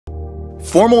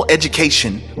Formal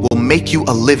education will make you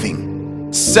a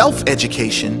living.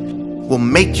 Self-education will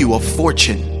make you a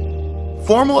fortune.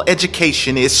 Formal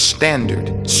education is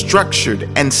standard, structured,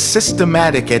 and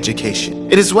systematic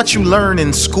education. It is what you learn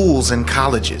in schools and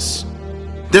colleges.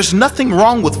 There's nothing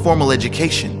wrong with formal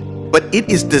education, but it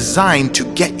is designed to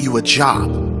get you a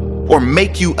job or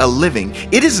make you a living.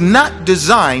 It is not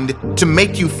designed to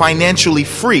make you financially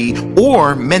free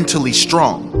or mentally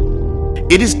strong.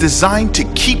 It is designed to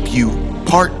keep you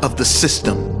part of the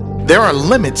system. There are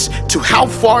limits to how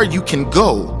far you can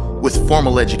go with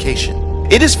formal education.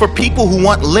 It is for people who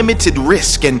want limited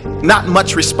risk and not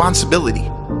much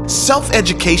responsibility.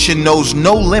 Self-education knows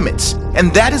no limits,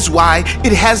 and that is why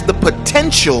it has the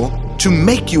potential to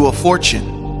make you a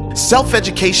fortune.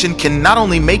 Self-education can not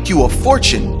only make you a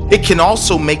fortune, it can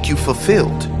also make you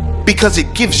fulfilled, because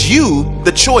it gives you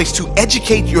the choice to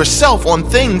educate yourself on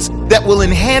things that will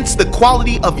enhance the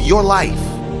quality of your life.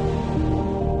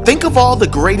 Think of all the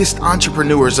greatest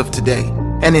entrepreneurs of today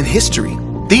and in history.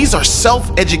 These are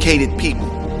self-educated people.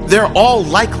 They're all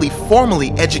likely formally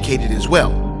educated as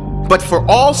well. But for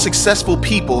all successful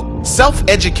people,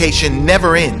 self-education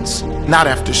never ends. Not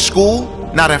after school,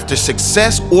 not after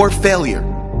success or failure.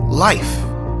 Life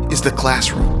is the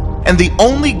classroom, and the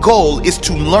only goal is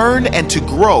to learn and to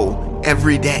grow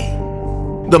every day.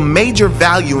 The major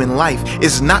value in life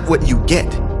is not what you get.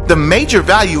 The major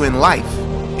value in life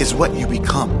is what you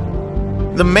become.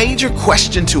 The major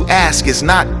question to ask is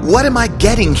not, what am I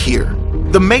getting here?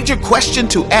 The major question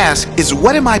to ask is,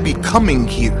 what am I becoming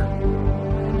here?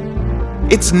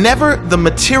 It's never the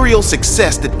material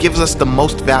success that gives us the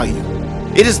most value.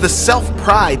 It is the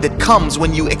self-pride that comes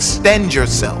when you extend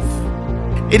yourself.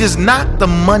 It is not the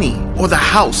money or the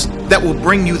house that will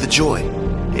bring you the joy.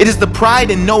 It is the pride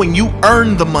in knowing you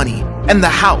earned the money and the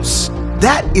house.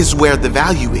 That is where the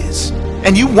value is.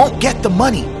 And you won't get the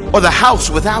money or the house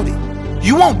without it.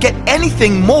 You won't get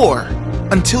anything more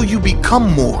until you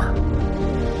become more.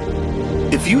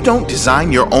 If you don't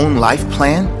design your own life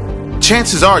plan,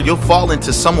 chances are you'll fall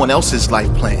into someone else's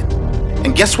life plan.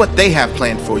 And guess what they have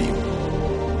planned for you?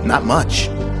 Not much.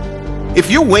 If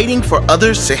you're waiting for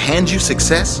others to hand you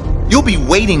success, you'll be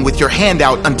waiting with your hand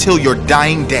out until your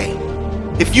dying day.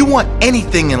 If you want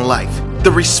anything in life,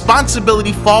 the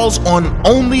responsibility falls on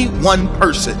only one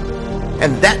person,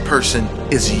 and that person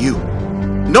is you.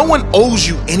 No one owes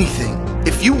you anything.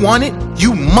 If you want it,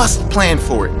 you must plan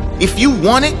for it. If you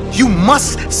want it, you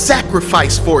must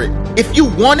sacrifice for it. If you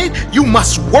want it, you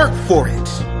must work for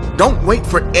it. Don't wait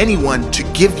for anyone to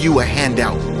give you a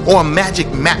handout or a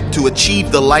magic map to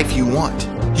achieve the life you want.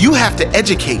 You have to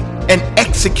educate and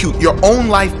execute your own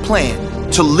life plan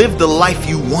to live the life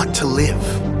you want to live.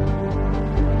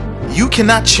 You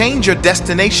cannot change your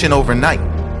destination overnight,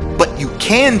 but you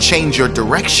can change your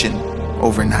direction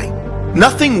overnight.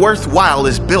 Nothing worthwhile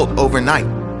is built overnight.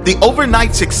 The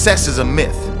overnight success is a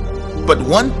myth. But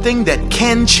one thing that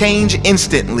can change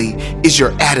instantly is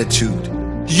your attitude.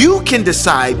 You can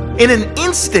decide in an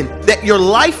instant that your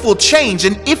life will change,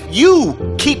 and if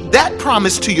you keep that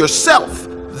promise to yourself,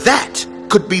 that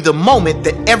could be the moment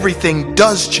that everything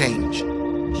does change.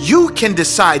 You can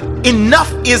decide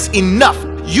enough is enough.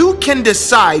 You can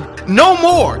decide no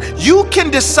more. You can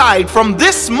decide from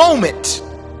this moment.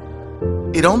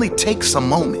 It only takes a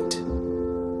moment.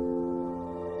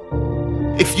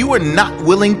 If you are not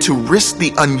willing to risk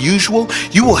the unusual,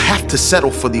 you will have to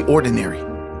settle for the ordinary.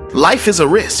 Life is a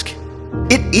risk.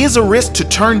 It is a risk to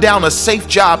turn down a safe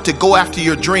job to go after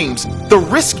your dreams. The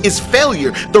risk is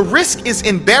failure. The risk is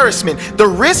embarrassment. The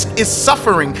risk is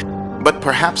suffering. But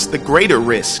perhaps the greater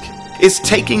risk is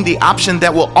taking the option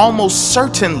that will almost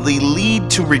certainly lead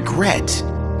to regret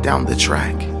down the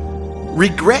track.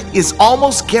 Regret is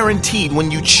almost guaranteed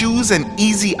when you choose an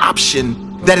easy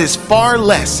option that is far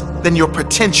less than your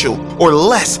potential or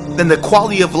less than the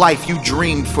quality of life you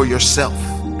dreamed for yourself.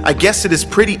 I guess it is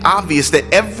pretty obvious that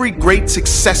every great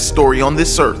success story on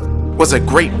this earth was a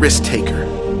great risk taker.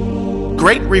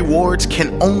 Great rewards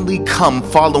can only come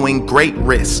following great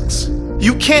risks.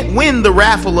 You can't win the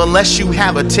raffle unless you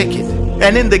have a ticket.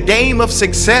 And in the game of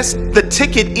success, the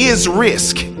ticket is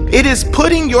risk. It is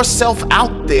putting yourself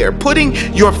out there, putting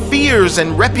your fears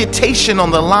and reputation on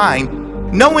the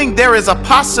line, knowing there is a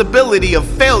possibility of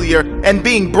failure and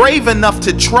being brave enough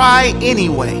to try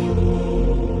anyway.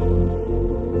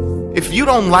 If you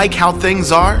don't like how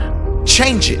things are,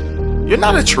 change it. You're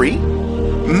not a tree.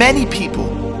 Many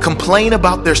people complain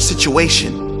about their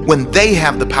situation when they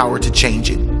have the power to change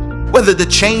it. Whether the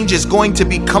change is going to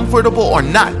be comfortable or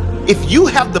not, if you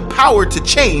have the power to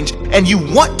change and you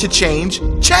want to change,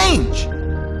 change.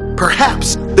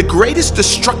 Perhaps the greatest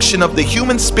destruction of the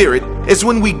human spirit is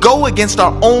when we go against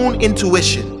our own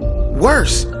intuition.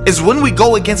 Worse is when we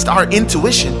go against our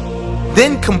intuition,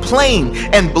 then complain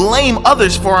and blame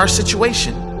others for our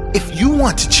situation. If you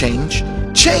want to change,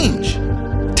 change.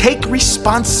 Take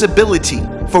responsibility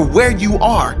for where you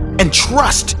are and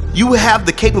trust you have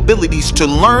the capabilities to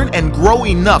learn and grow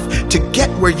enough to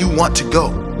get where you want to go.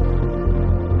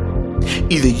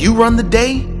 Either you run the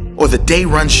day or the day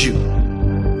runs you.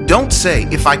 Don't say,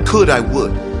 if I could, I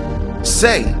would.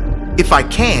 Say, if I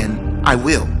can, I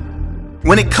will.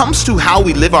 When it comes to how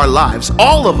we live our lives,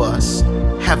 all of us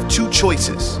have two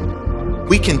choices.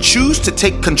 We can choose to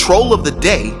take control of the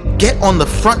day, get on the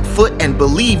front foot and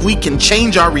believe we can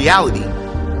change our reality.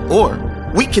 Or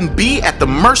we can be at the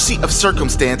mercy of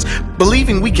circumstance,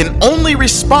 believing we can only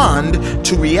respond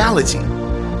to reality.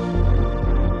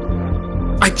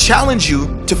 I challenge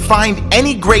you to find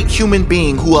any great human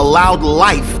being who allowed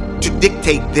life to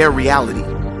dictate their reality.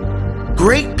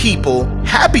 Great people,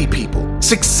 happy people,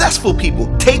 successful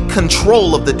people take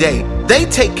control of the day. They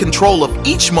take control of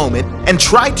each moment and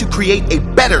try to create a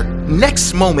better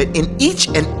next moment in each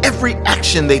and every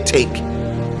action they take.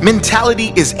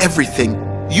 Mentality is everything.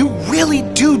 You really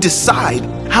do decide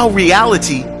how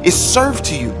reality is served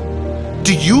to you.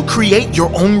 Do you create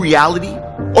your own reality?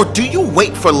 Or do you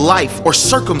wait for life or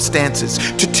circumstances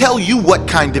to tell you what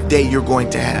kind of day you're going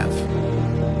to have?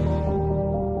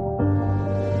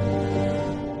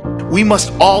 We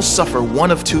must all suffer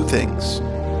one of two things: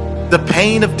 the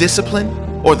pain of discipline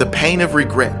or the pain of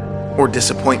regret or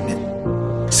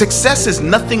disappointment. Success is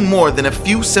nothing more than a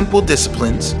few simple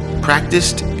disciplines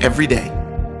practiced every day.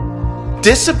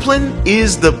 Discipline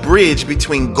is the bridge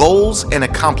between goals and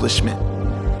accomplishment.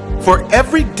 For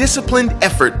every disciplined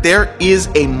effort, there is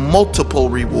a multiple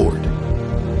reward.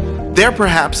 There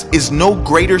perhaps is no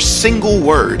greater single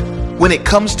word when it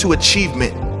comes to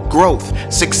achievement, growth,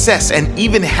 success, and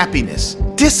even happiness.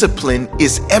 Discipline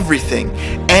is everything,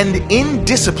 and in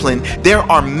discipline, there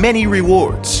are many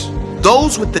rewards.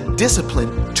 Those with the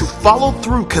discipline to follow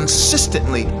through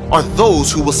consistently are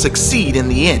those who will succeed in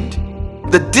the end.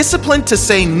 The discipline to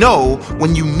say no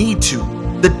when you need to.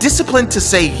 The discipline to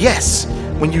say yes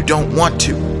when you don't want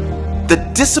to.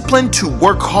 The discipline to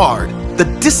work hard. The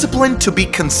discipline to be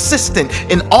consistent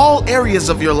in all areas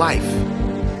of your life.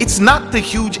 It's not the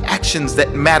huge actions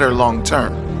that matter long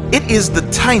term. It is the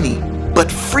tiny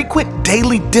but frequent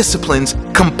daily disciplines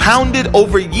compounded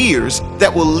over years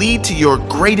that will lead to your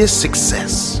greatest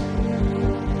success.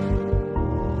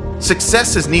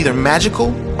 Success is neither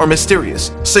magical or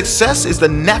mysterious. Success is the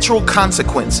natural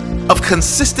consequence of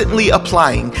consistently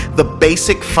applying the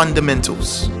basic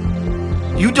fundamentals.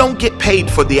 You don't get paid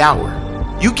for the hour.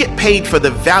 You get paid for the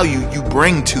value you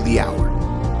bring to the hour.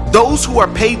 Those who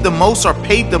are paid the most are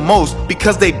paid the most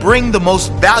because they bring the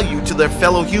most value to their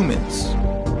fellow humans.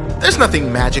 There's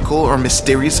nothing magical or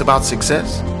mysterious about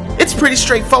success. It's pretty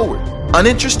straightforward,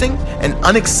 uninteresting, and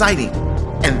unexciting.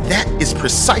 And that is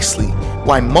precisely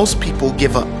why most people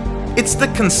give up. It's the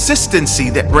consistency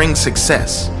that brings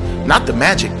success, not the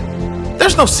magic.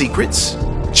 There's no secrets.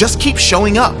 Just keep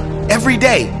showing up every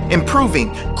day,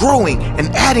 improving, growing, and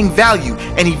adding value,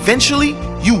 and eventually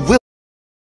you will.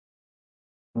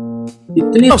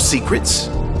 No secrets.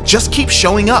 Just keep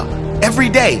showing up every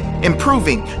day,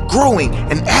 improving, growing,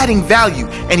 and adding value,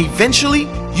 and eventually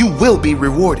you will be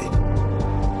rewarded.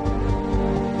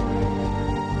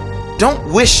 Don't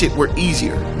wish it were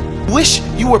easier. Wish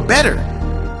you were better.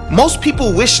 Most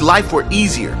people wish life were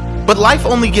easier, but life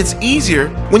only gets easier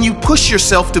when you push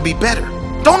yourself to be better.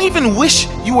 Don't even wish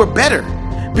you were better.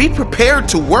 Be prepared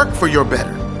to work for your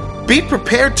better. Be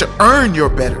prepared to earn your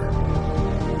better.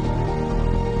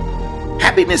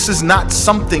 Happiness is not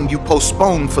something you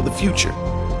postpone for the future.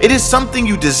 It is something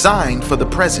you design for the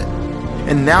present.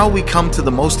 And now we come to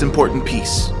the most important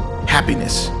piece: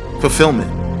 happiness,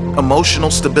 fulfillment,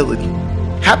 emotional stability.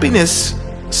 Happiness,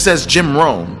 says Jim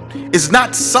Rohn, is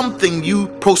not something you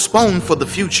postpone for the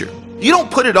future. You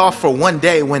don't put it off for one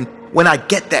day when I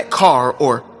get that car,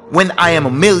 or when I am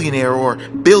a millionaire or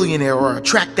billionaire, or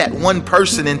attract that one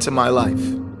person into my life.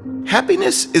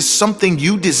 Happiness is something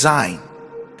you design,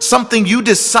 something you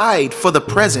decide for the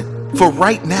present, for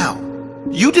right now.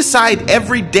 You decide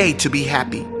every day to be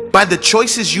happy by the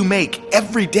choices you make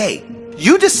every day.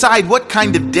 You decide what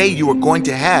kind of day you are going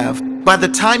to have by the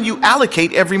time you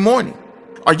allocate every morning.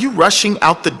 Are you rushing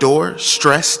out the door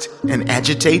stressed and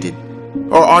agitated?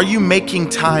 Or are you making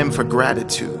time for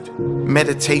gratitude,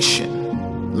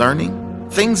 meditation, learning?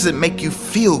 Things that make you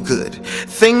feel good,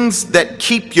 things that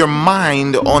keep your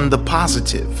mind on the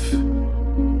positive.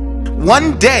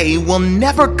 One day will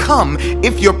never come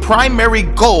if your primary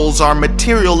goals are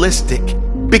materialistic,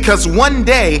 because one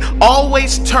day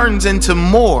always turns into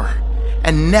more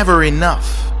and never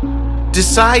enough.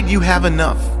 Decide you have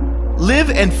enough. Live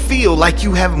and feel like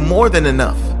you have more than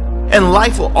enough, and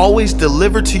life will always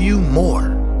deliver to you more.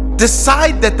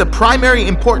 Decide that the primary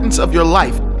importance of your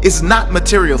life is not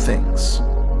material things,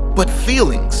 but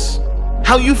feelings.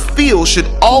 How you feel should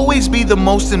always be the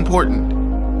most important,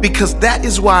 because that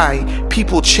is why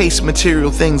people chase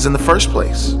material things in the first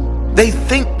place. They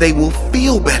think they will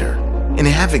feel better in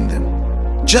having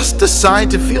them. Just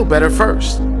decide to feel better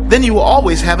first. Then you will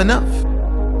always have enough.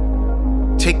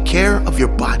 Take care of your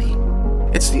body.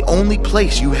 It's the only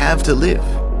place you have to live.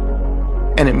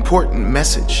 An important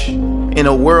message in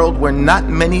a world where not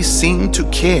many seem to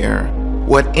care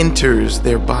what enters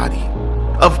their body.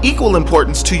 Of equal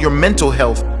importance to your mental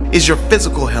health is your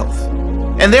physical health,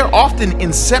 and they're often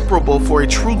inseparable for a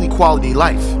truly quality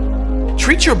life.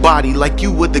 Treat your body like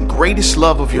you would the greatest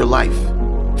love of your life.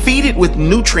 Feed it with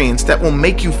nutrients that will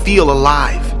make you feel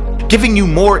alive, giving you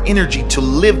more energy to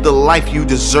live the life you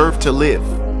deserve to live.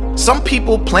 Some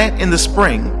people plant in the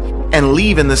spring and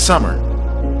leave in the summer.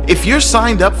 If you're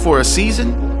signed up for a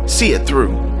season, see it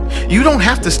through. You don't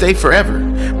have to stay forever,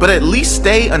 but at least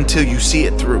stay until you see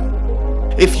it through.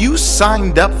 If you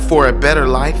signed up for a better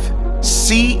life,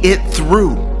 see it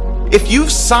through. If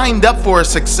you've signed up for a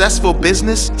successful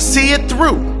business, see it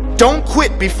through. Don't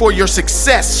quit before your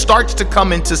success starts to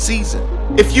come into season.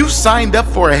 If you signed up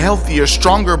for a healthier,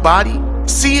 stronger body,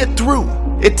 see it through.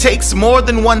 It takes more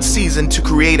than one season to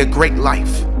create a great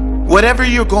life. Whatever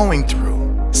you're going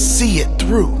through, see it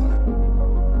through.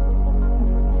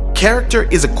 Character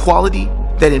is a quality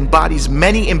that embodies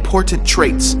many important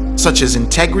traits such as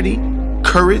integrity,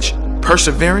 courage,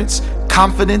 perseverance,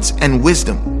 confidence, and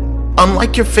wisdom.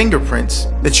 Unlike your fingerprints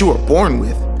that you are born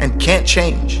with and can't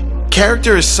change,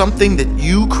 character is something that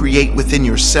you create within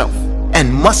yourself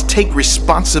and must take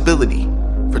responsibility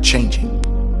for changing.